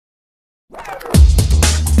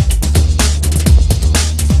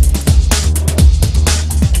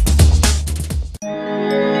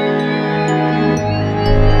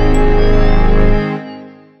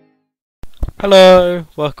Hello,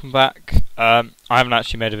 welcome back. I haven't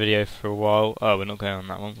actually made a video for a while. Oh, we're not going on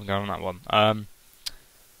that one. We're going on that one.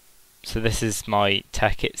 So this is my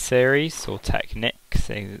Technic series, or Technic,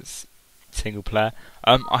 seeing it's single player.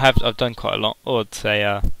 I've done quite a lot. Or I'd say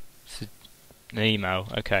it's an email.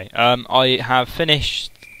 Okay. I have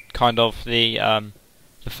finished kind of the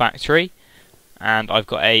factory, and I've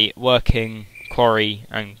got a working quarry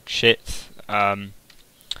and shit.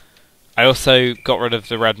 I also got rid of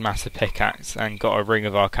the red massive pickaxe and got a ring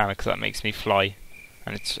of arcana because that makes me fly,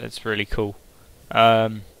 and it's really cool.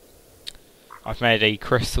 I've made a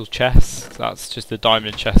crystal chest. That's just a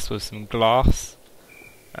diamond chest with some glass.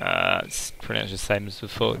 It's pretty much the same as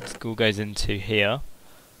before. It all goes into here.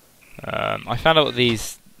 I found out what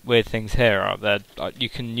these weird things here are. You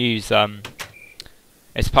can use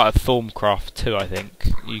it's part of Thorncraft too, I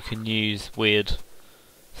think. You can use weird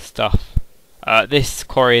stuff. This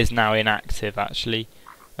quarry is now inactive, actually.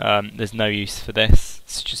 There's no use for this.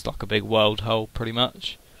 It's just like a big world hole, pretty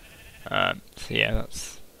much. So yeah,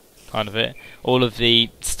 that's kind of it. All of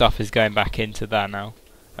the stuff is going back into there now.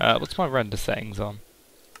 What's my render settings on?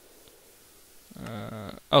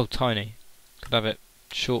 Oh, tiny. Could have it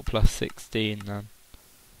short plus 16 then.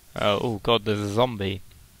 Oh god, there's a zombie.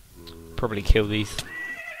 Probably kill these.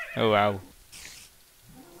 Oh wow.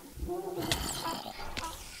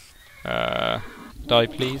 Die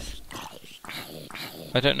please.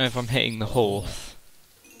 I don't know if I'm hitting the horse.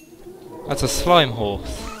 That's a slime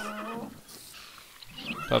horse.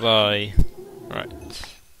 Bye bye. Right.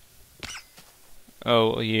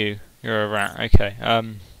 Oh, you're a rat. Okay. I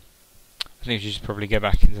think you should probably go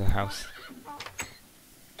back into the house.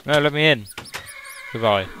 No, let me in.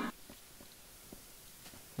 Goodbye.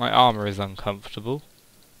 My armour is uncomfortable.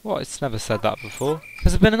 What? It's never said that before.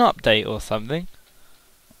 Has there been an update or something?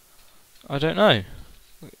 I don't know.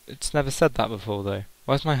 It's never said that before though.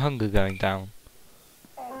 Why's my hunger going down?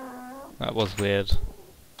 That was weird.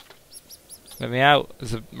 Let me out.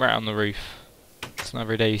 There's a rat on the roof. It's not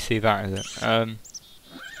every day you see that, is it?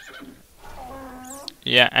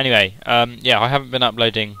 Yeah, anyway. Yeah, I haven't been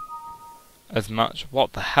uploading as much.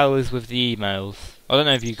 What the hell is with the emails? I don't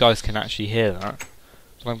know if you guys can actually hear that,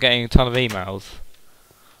 but I'm getting a ton of emails.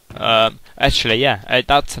 Actually, yeah,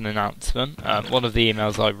 that's an announcement. One of the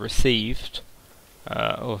emails I received,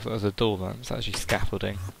 oh, it was a door then, it's actually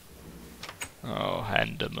scaffolding. Oh,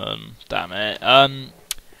 Henderman, damn it.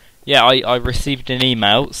 Yeah, I received an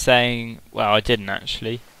email saying, well, I didn't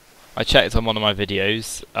actually. I checked on one of my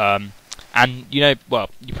videos, and you know, well,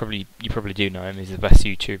 you probably do know him. He's the best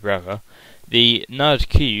YouTuber ever. The Nerd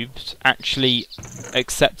Cubed actually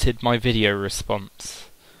accepted my video response.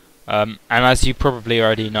 And as you probably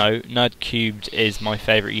already know, NerdCubed is my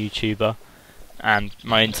favourite YouTuber and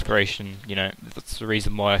my inspiration. You know, that's the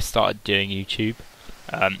reason why I started doing YouTube.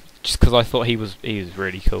 Just because I thought he was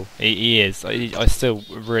really cool. He is. I still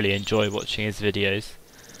really enjoy watching his videos.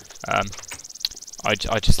 I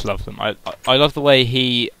just love them. I love the way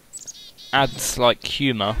he adds like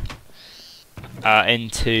humour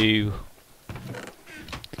into.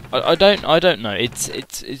 I don't know.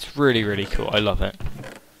 It's really cool. I love it.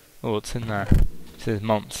 Oh, what's in there? This is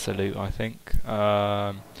monster loot, I think.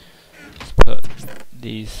 Let's put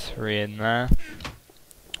these 3 in there.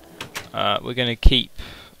 We're gonna keep.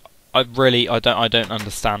 I don't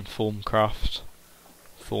understand Formcraft,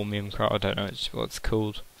 Formiumcraft. I don't know what it's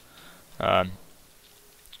called. So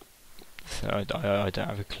I don't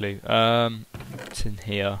have a clue. What's in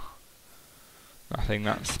here? Nothing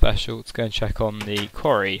that special. Let's go and check on the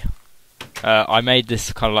quarry. I made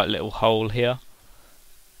this kind of like little hole here.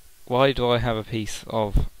 Why do I have a piece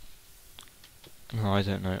of... Oh, I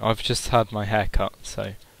don't know. I've just had my hair cut,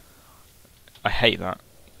 so... I hate that.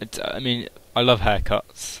 I mean, I love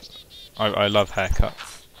haircuts. I love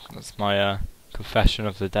haircuts. That's my confession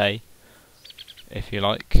of the day, if you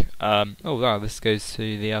like. Oh wow, this goes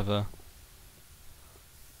to the other...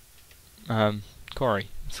 quarry.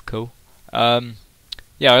 That's cool. Yeah,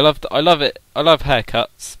 I love it. I love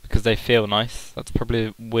haircuts because they feel nice. That's probably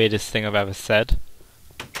the weirdest thing I've ever said.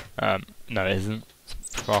 No, it isn't.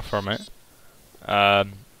 It's far from it.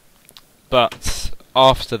 But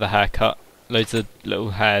after the haircut, loads of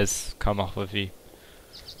little hairs come off of you.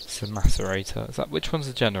 It's a macerator. Is that which one's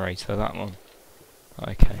a generator? That one.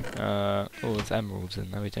 Okay. Oh, there's emeralds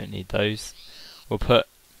in there. We don't need those. We'll put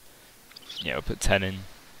 10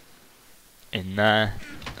 in there,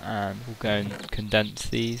 and we'll go and condense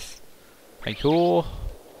these. Make ore.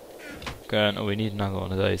 Oh, we need another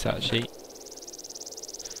one of those actually.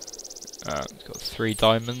 We've got 3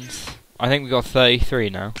 diamonds. I think we've got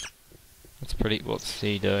 33 now. That's pretty... What's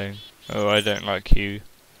he doing? Oh, I don't like you.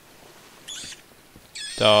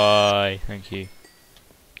 Die. Thank you.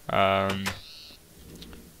 Let's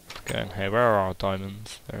go in here. Where are our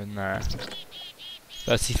diamonds? They're in there.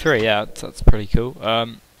 33. Yeah, that's pretty cool.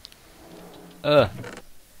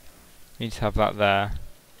 Need to have that there.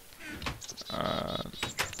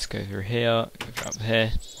 Let's go through here. Go up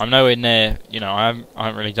here. I'm nowhere near. You know, I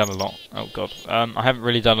haven't really done a lot. Oh god. I haven't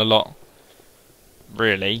really done a lot.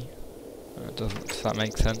 Really. Does that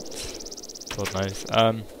make sense? God knows.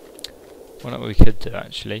 What we could do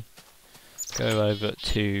actually. Go over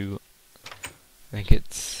to. I think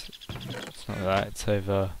it's not that. It's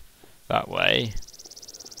over that way.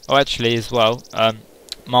 Oh, actually, as well.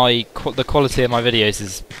 The quality of my videos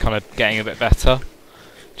is kind of getting a bit better,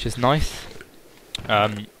 which is nice.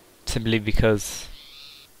 Simply because,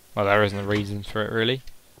 well, there isn't a reason for it really.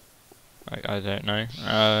 I don't know.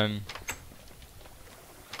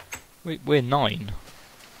 We're 9.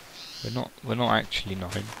 We're not actually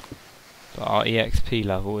 9, but our EXP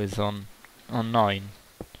level is on 9.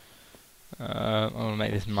 I want to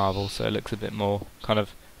make this marble so it looks a bit more kind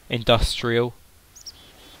of industrial.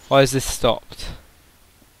 Why is this stopped?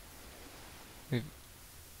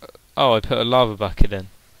 Oh, I put a lava bucket in.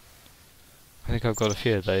 I think I've got a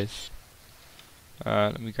few of those.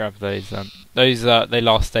 Let me grab those then. Those they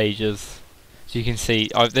last ages. So you can see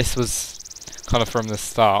this was kind of from the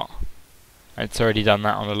start. And it's already done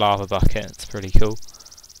that on a lava bucket. It's pretty cool.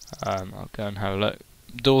 I'll go and have a look.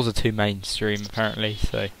 Doors are too mainstream apparently,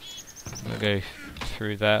 so I'm gonna go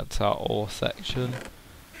through there to our ore section.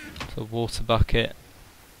 To a water bucket.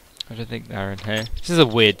 I don't think they're in here. This is a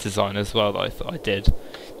weird design as well that I thought I did.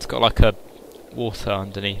 It's got like a water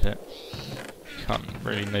underneath it. You can't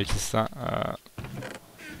really notice that.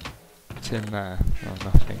 What's in there? Oh,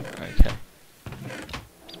 nothing. Okay.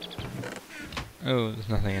 Oh, there's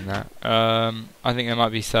nothing in that. I think there might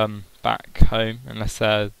be some back home, unless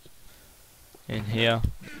they're in here.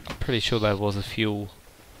 I'm pretty sure there was a fuel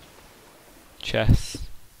chest.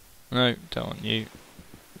 No, don't want you.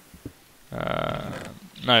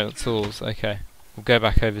 No, that's all. Okay, we'll go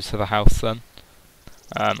back over to the house then.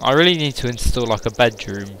 I really need to install like a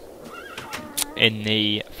bedroom in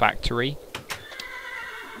the factory.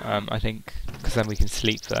 I think, because then we can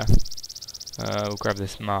sleep there. We'll grab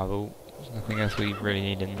this marble. There's nothing else we really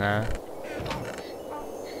need in there.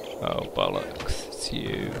 Oh bollocks, it's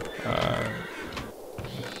you.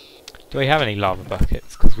 Do we have any lava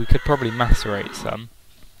buckets? Because we could probably macerate some.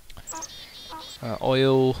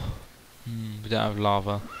 Oil. We don't have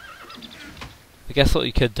lava. I guess what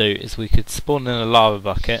we could do is we could spawn in a lava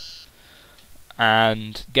bucket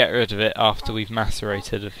and get rid of it after we've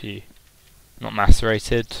macerated a few. Not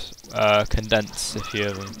macerated, condensed a few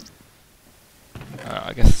of them.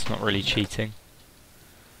 I guess it's not really cheating,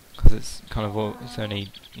 because it's kind of all, it's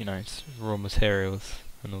only, you know, it's raw materials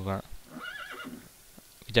and all that.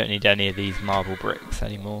 We don't need any of these marble bricks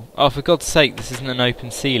anymore. Oh, for God's sake, this isn't an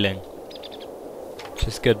open ceiling. Which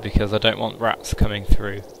is good because I don't want rats coming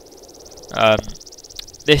through.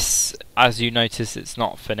 This, as you notice, it's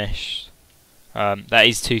not finished. There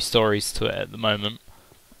is 2 stories to it at the moment.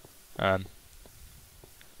 But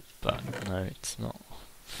no, it's not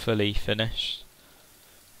fully finished.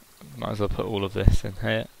 Might as well put all of this in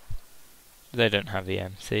here. They don't have the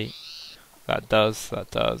MC. That does, that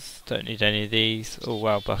does. Don't need any of these. Oh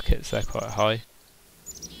wow, buckets, they're quite high.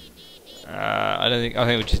 I think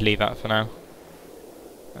we'll just leave that for now.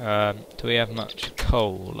 Do we have much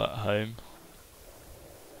coal at home?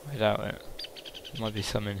 I doubt it. There might be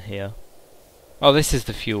some in here. Oh, this is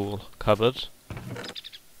the fuel cupboard.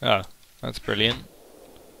 Oh, that's brilliant.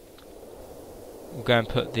 We'll go and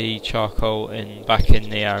put the charcoal back in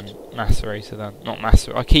the macerator then. Not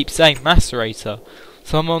macerator. I keep saying macerator.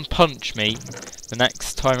 Someone punch me the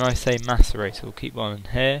next time I say macerator. We'll keep one in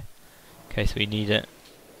here in case we need it.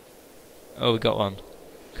 Oh, we got one.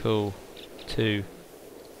 Cool. 2.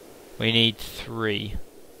 We need 3.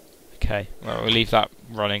 Okay, well, we'll leave that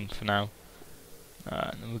running for now.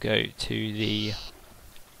 And then we'll go to the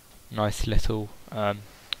nice little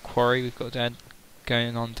quarry we've got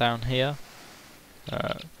going on down here.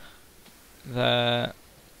 There.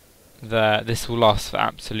 This will last for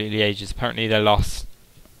absolutely ages. Apparently they last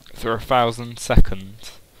for 1,000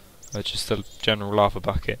 seconds. Just a general lava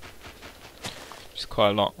bucket. Which is quite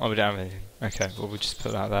a lot. Oh, we don't have anything. Okay, well we'll just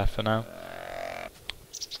put that there for now.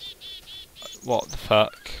 What the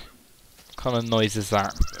fuck? What kind of noise is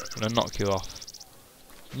that? I'm gonna knock you off.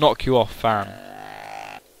 Knock you off, fan.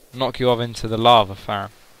 Knock you off into the lava, fan.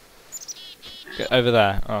 Get over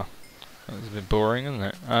there. Oh, that was a bit boring, isn't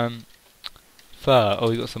it? Fur. Oh,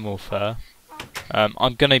 we got some more fur.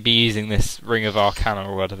 I'm gonna be using this Ring of Arcana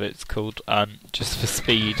or whatever it's called, just for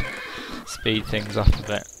speed speed things up a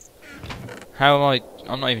bit. How am I?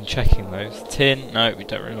 I'm not even checking those. Tin? No, we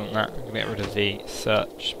don't really want that. We can get rid of the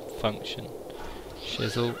search function.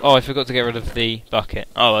 Chisel. Oh, I forgot to get rid of the bucket.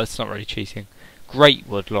 Oh, that's not really cheating. Great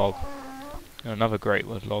wood log. Another great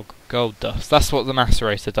wood log. Gold dust. That's what the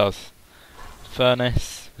macerator does.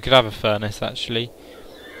 Furnace. We could have a furnace actually.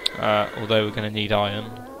 Although we're going to need iron.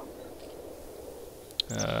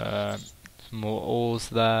 Some more ores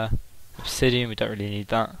there. Obsidian, we don't really need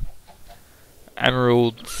that.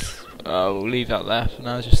 Emeralds, we'll leave that there for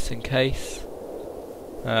now just in case.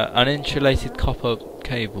 Uninsulated copper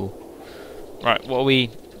cable. Right, what are we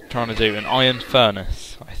trying to do? An iron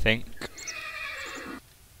furnace, I think.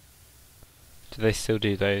 Do they still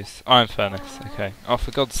do those? Iron furnace, okay. Oh,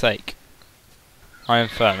 for God's sake. Iron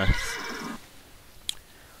furnace.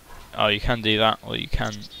 Oh, you can do that, or you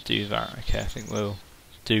can do that. Okay, I think we'll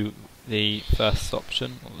do the first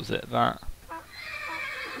option. What was it? That.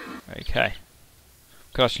 Okay.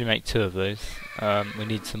 Could actually make 2 of those. We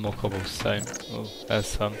need some more cobblestone. Oh, there's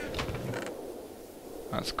some.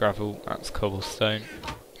 That's gravel. That's cobblestone.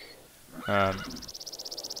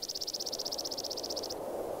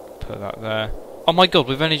 Put that there. Oh my god,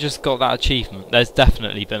 we've only just got that achievement. There's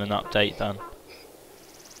definitely been an update done.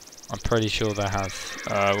 I'm pretty sure there has.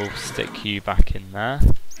 We'll stick you back in there.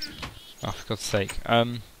 Oh, for God's sake.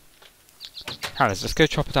 Hannes, let's go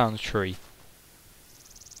chop down the tree.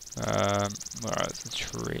 Alright, the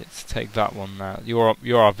tree. Let's take that one now. You're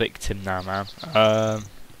our victim now, man.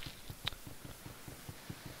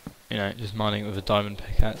 You know, just mining it with a diamond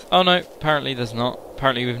pickaxe. Oh no, apparently there's not.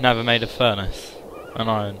 Apparently we've never made a furnace. An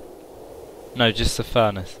iron. No, just a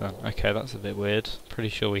furnace then. Okay, that's a bit weird. Pretty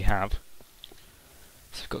sure we have.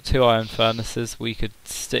 So we've got 2 iron furnaces. We could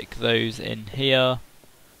stick those in here.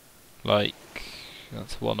 Like,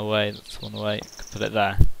 that's one away, that's one away. Could put it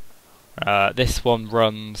there. This one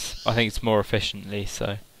runs, I think it's more efficiently,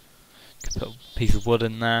 so could put a piece of wood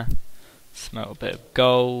in there. Smelt a bit of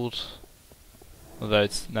gold. Although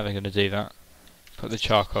it's never going to do that. Put the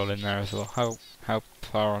charcoal in there as well. How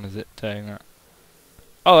far on is it doing that?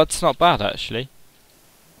 Oh, that's not bad actually.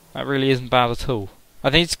 That really isn't bad at all. I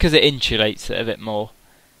think it's because it insulates it a bit more.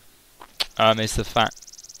 It's the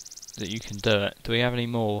fact that you can do it. Do we have any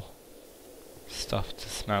more stuff to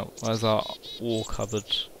smelt? Where's our ore cupboard?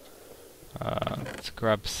 Let's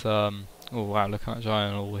grab some. Oh wow, look how much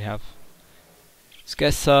iron ore we have. Let's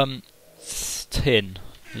get some tin.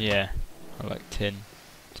 Yeah, I like tin.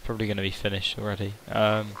 It's probably going to be finished already.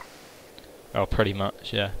 Oh, pretty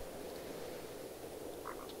much, yeah.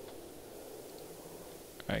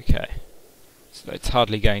 Okay. So it's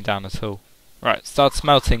hardly going down at all. Right, start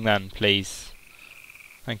smelting then, please.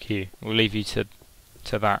 Thank you. We'll leave you to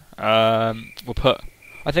that. I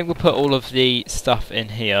think we'll put all of the stuff in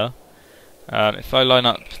here. If I line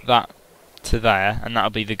up that to there, and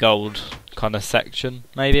that'll be the gold kind of section,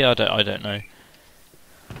 maybe. I don't know.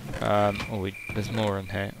 There's more in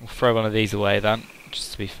here. We'll throw one of these away then,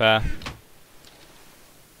 just to be fair.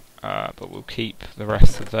 But we'll keep the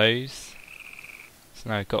rest of those.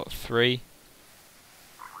 So now we've got 3.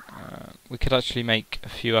 We could actually make a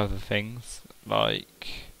few other things,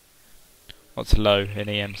 like what's low in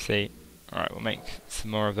EMC. Alright, we'll make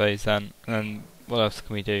some more of those then. And then what else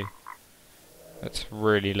can we do? That's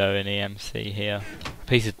really low in EMC here. A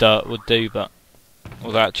piece of dirt would do, but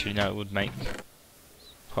well, actually no, it would make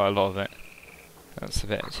quite a lot of it. That's a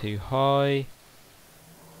bit too high.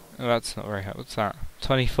 Oh, that's not very high. What's that?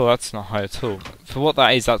 24. That's not high at all. For what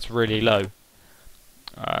that is, that's really low.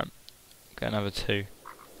 Get another 2.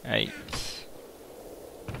 8.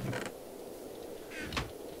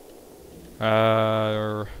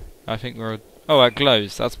 I think we're. Oh, it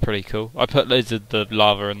glows. That's pretty cool. I put loads of the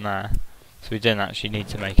lava in there, so we didn't actually need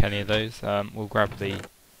to make any of those. We'll grab the.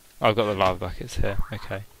 Oh, I've got the lava buckets here.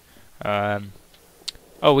 Okay.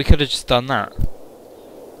 Oh, we could have just done that.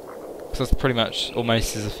 Because that's pretty much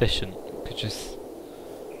almost as efficient. Could just.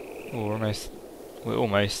 Oh, we're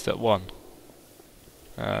almost at 1.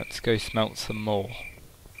 Let's go smelt some more.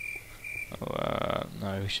 Oh,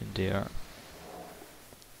 no, we shouldn't do that.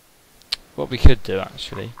 What we could do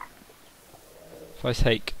actually, if I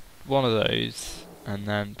take one of those and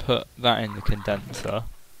then put that in the condenser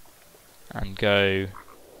and go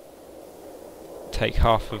take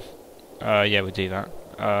half of, yeah, we'll do that.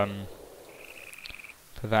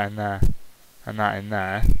 Put that in there and that in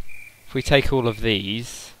there. If we take all of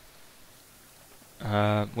these,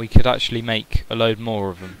 we could actually make a load more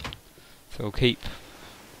of them. So we'll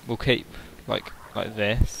keep like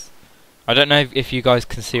this. I don't know if you guys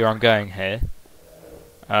can see where I'm going here,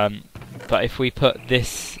 but if we put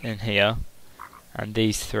this in here and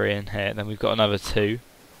these 3 in here, then we've got another 2,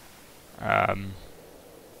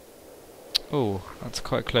 Oh, that's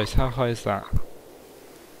quite close. How high is that?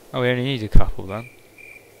 Oh, we only need a couple then.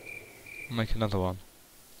 I'll make another one.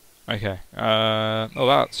 Okay. Oh,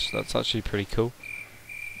 that's actually pretty cool.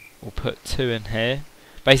 We'll put 2 in here.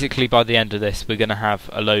 Basically, by the end of this, we're going to have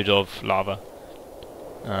a load of lava,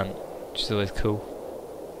 which is always cool.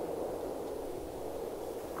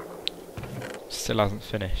 Still hasn't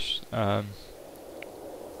finished. Right,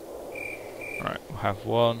 we'll have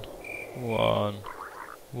 1.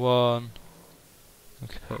 We'll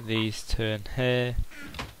put these 2 in here.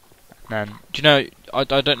 And then, do you know, I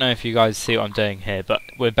don't know if you guys see what I'm doing here, but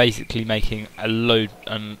we're basically making a load,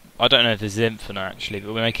 and I don't know if this is infinite actually,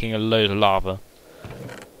 but we're making a load of lava.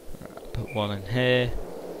 Put 1 in here.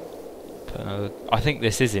 Put another. I think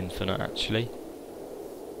this is infinite actually.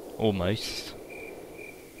 Almost.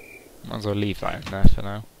 Might as well leave that in there for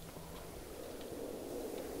now.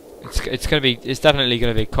 It's definitely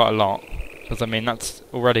gonna be quite a lot, because I mean that's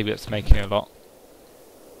making a lot.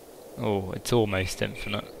 Oh, it's almost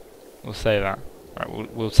infinite. We'll say that. Right,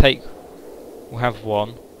 we'll have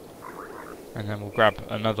 1, and then we'll grab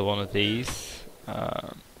another one of these.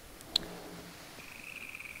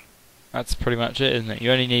 That's pretty much it, isn't it?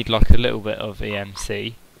 You only need like a little bit of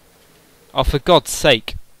EMC. Oh, for God's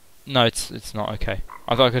sake! No, it's not okay.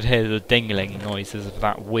 I thought I could hear the dingling noises of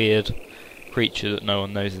that weird creature that no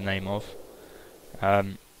one knows the name of.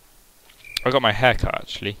 I got my haircut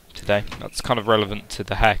actually today. That's kind of relevant to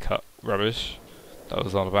the haircut rubbish that I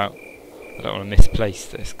was on about. I don't want to misplace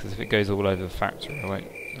this, because if it goes all over the factory, it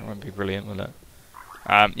won't be brilliant, will it?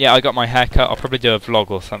 Yeah, I got my haircut. I'll probably do a vlog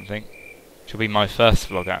or something, which will be my first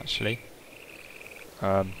vlog actually.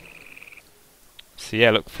 So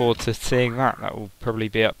yeah, look forward to seeing that. That will probably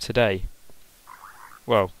be up today.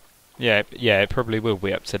 Well, yeah, it probably will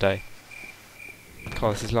be up today.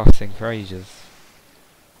 God, this is lasting for ages.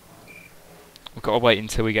 We've got to wait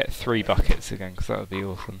until we get 3 buckets again, because that would be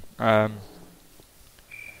awesome.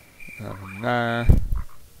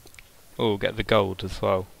 Oh, get the gold as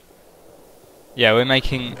well. Yeah, we're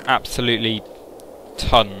making absolutely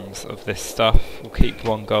tons of this stuff. We'll keep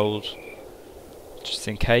 1 gold just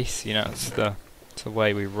in case. You know, it's the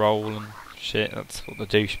way we roll and shit. That's what the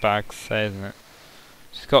douchebags say, isn't it?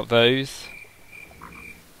 Just got those.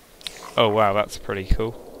 Oh wow, that's pretty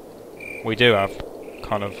cool. We do have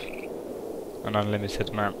kind of an unlimited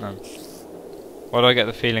amount then. Why do I get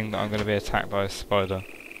the feeling that I'm going to be attacked by a spider?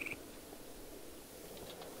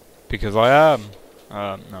 Because I am. No,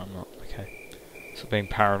 I'm not. Okay. So being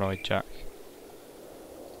paranoid, Jack.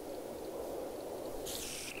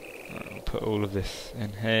 I'll put all of this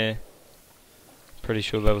in here. Pretty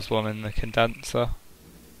sure there was 1 in the condenser.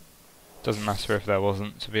 Doesn't matter if there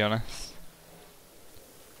wasn't, to be honest.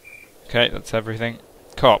 Okay, that's everything.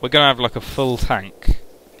 Cool. We're gonna have like a full tank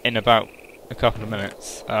in about a couple of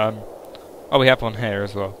minutes. Oh, we have one here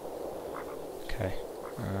as well. Okay.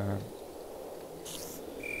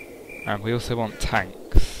 And we also want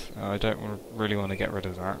tanks. I don't really want to get rid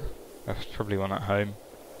of that. There's probably one at home.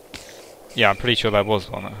 Yeah, I'm pretty sure there was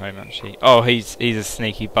one at home actually. Oh, he's a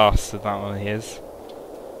sneaky bastard, that one he is.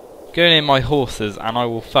 Go near my horses and I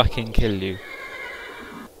will fucking kill you.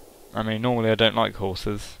 I mean, normally I don't like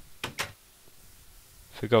horses.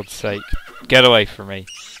 For God's sake. Get away from me.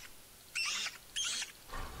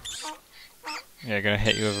 Yeah, gonna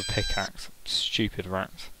hit you with a pickaxe. Stupid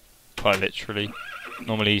rat. Quite literally.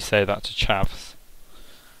 Normally you say that to chavs.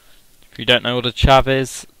 If you don't know what a chav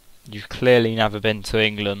is, you've clearly never been to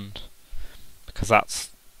England. Because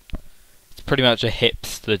it's pretty much a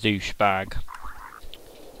hipster douchebag.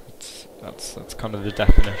 That's kind of the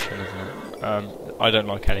definition, isn't it? I don't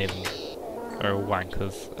like any of them. They're all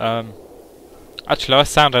wankers. Actually, I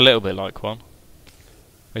sound a little bit like one,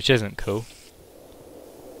 which isn't cool.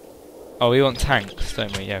 Oh, we want tanks,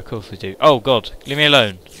 don't we? Yeah, of course we do. Oh God, leave me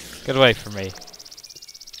alone. Get away from me.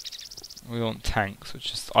 We want tanks,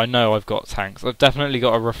 which is... I know I've got tanks. I've definitely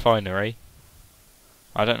got a refinery.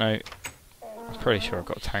 I don't know. I'm pretty sure I've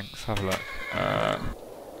got tanks. Have a look.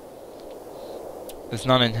 There's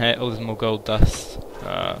none in here. Oh, there's more gold dust.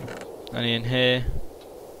 Any in here?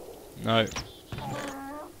 No.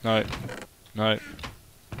 No. No.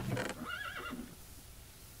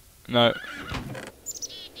 No.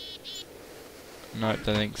 No,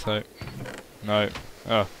 don't think so. No.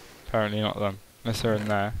 Oh, apparently not them. Unless they're in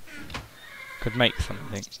there. Could make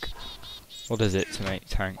something. What is it to make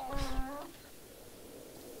tanks?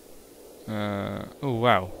 Oh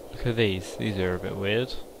wow, look at these. These are a bit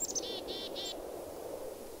weird.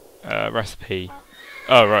 Recipe.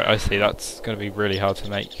 Oh right, I see. That's going to be really hard to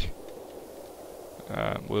make.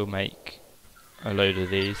 We'll make a load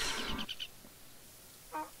of these.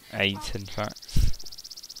 8 in fact.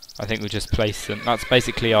 I think we'll just place them. That's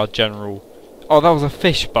basically our general... Oh, that was a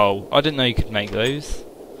fish bowl. I didn't know you could make those.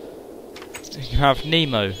 You can have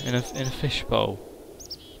Nemo in a fish bowl.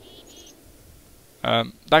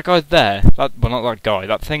 That guy there, well not that guy,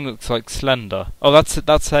 that thing looks like Slender. Oh, that's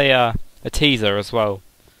a teaser as well,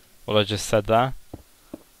 what I just said there.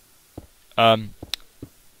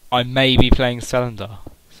 I may be playing Slender,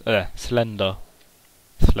 in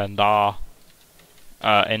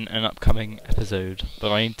an upcoming episode,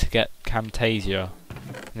 but I need to get Camtasia,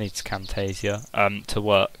 to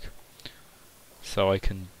work, so I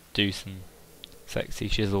can do some sexy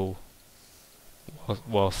shizzle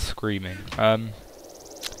while screaming.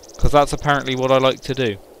 Because that's apparently what I like to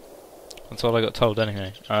do. That's what I got told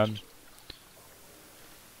anyway.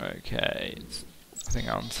 Okay, I think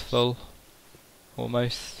that one's full.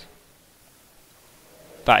 Almost.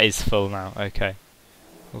 That is full now, okay.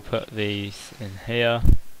 We'll put these in here.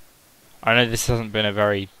 I know this hasn't been a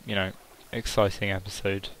very, exciting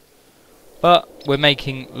episode. But we're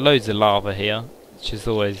making loads of lava here, which is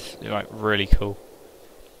always, really cool.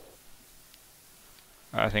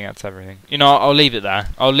 I think that's everything. I'll leave it there.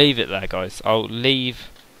 I'll leave it there, guys. I'll leave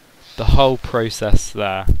the whole process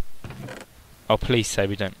there. Oh, please say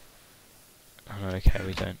we don't. Oh, okay,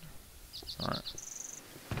 we don't. Alright.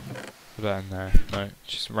 Put that in there. No,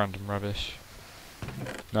 just random rubbish.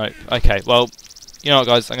 Nope. Okay, well, you know what,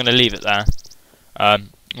 guys? I'm going to leave it there.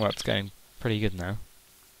 Well, it's going pretty good now.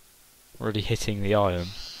 Already hitting the iron.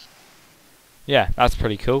 Yeah, that's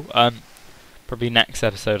pretty cool. Probably next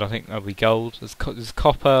episode, I think there'll be gold. There's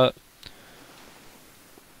copper.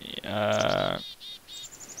 That's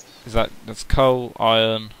coal,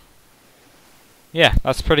 iron. Yeah,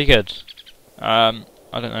 that's pretty good. I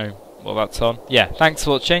don't know what that's on. Yeah, thanks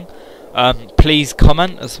for watching. Please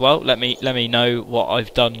comment as well. Let me know what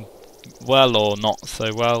I've done well or not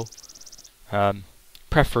so well.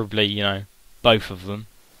 Preferably, both of them.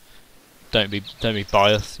 Don't be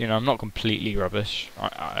biased. I'm not completely rubbish.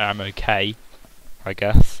 I am okay, I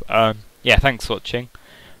guess. Yeah, thanks for watching.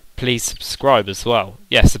 Please subscribe as well.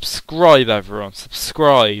 Yeah, subscribe everyone.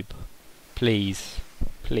 Subscribe. Please.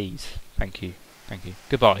 Please. Thank you. Thank you.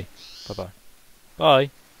 Goodbye. Bye-bye. Bye.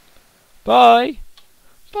 Bye.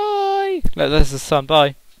 Bye. There's the sun.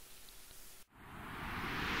 Bye.